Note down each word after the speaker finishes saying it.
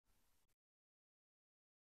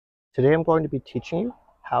Today I'm going to be teaching you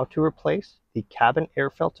how to replace the cabin air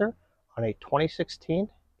filter on a 2016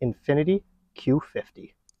 Infiniti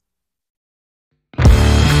Q50.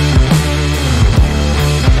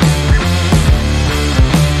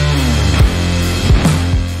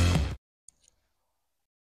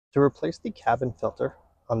 To replace the cabin filter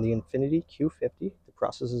on the Infiniti Q50, the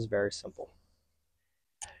process is very simple.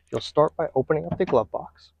 You'll start by opening up the glove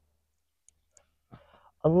box.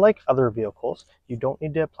 Unlike other vehicles, you don't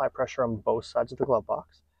need to apply pressure on both sides of the glove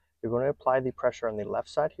box. You're going to apply the pressure on the left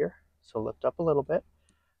side here. So lift up a little bit,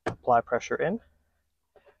 apply pressure in.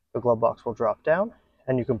 The glove box will drop down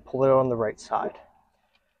and you can pull it on the right side.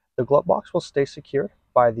 The glove box will stay secured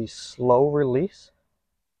by the slow release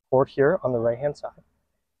cord here on the right hand side.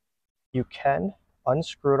 You can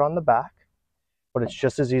unscrew it on the back, but it's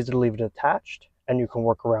just as easy to leave it attached and you can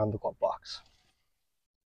work around the glove box.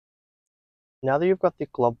 Now that you've got the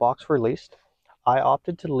glove box released, I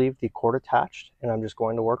opted to leave the cord attached and I'm just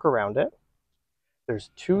going to work around it.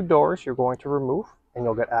 There's two doors you're going to remove and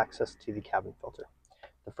you'll get access to the cabin filter.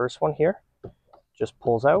 The first one here just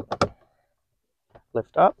pulls out,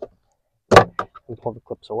 lift up, and pull the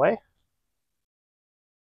clips away.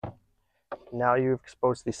 Now you've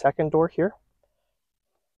exposed the second door here.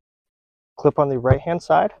 Clip on the right hand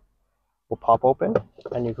side will pop open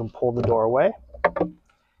and you can pull the door away.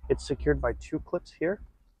 It's secured by two clips here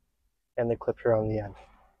and the clip here on the end.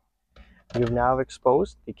 You've now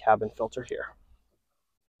exposed the cabin filter here.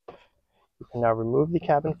 You can now remove the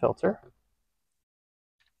cabin filter.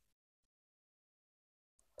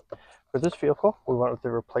 For this vehicle, we went with the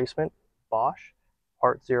replacement Bosch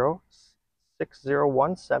Part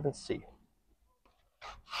 06017C.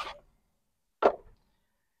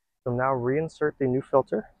 So now reinsert the new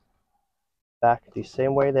filter back the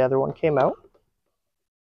same way the other one came out.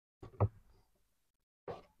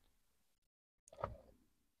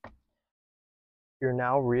 You're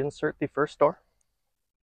now reinsert the first door.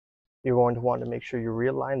 You're going to want to make sure you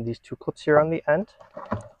realign these two clips here on the end.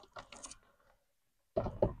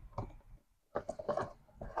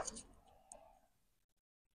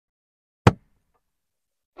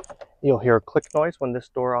 You'll hear a click noise when this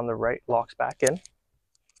door on the right locks back in.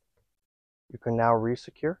 You can now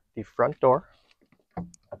resecure the front door.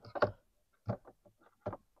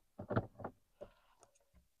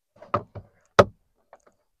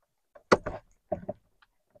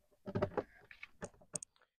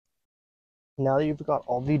 Now that you've got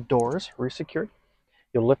all the doors resecured,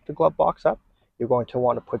 you'll lift the glove box up. You're going to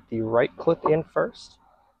want to put the right clip in first,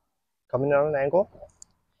 coming at an angle,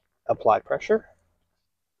 apply pressure,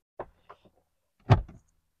 and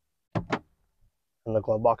the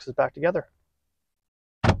glove box is back together.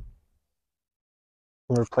 And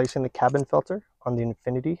replacing the cabin filter on the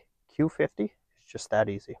Infiniti Q50 is just that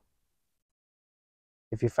easy.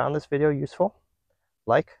 If you found this video useful,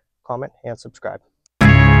 like, comment, and subscribe.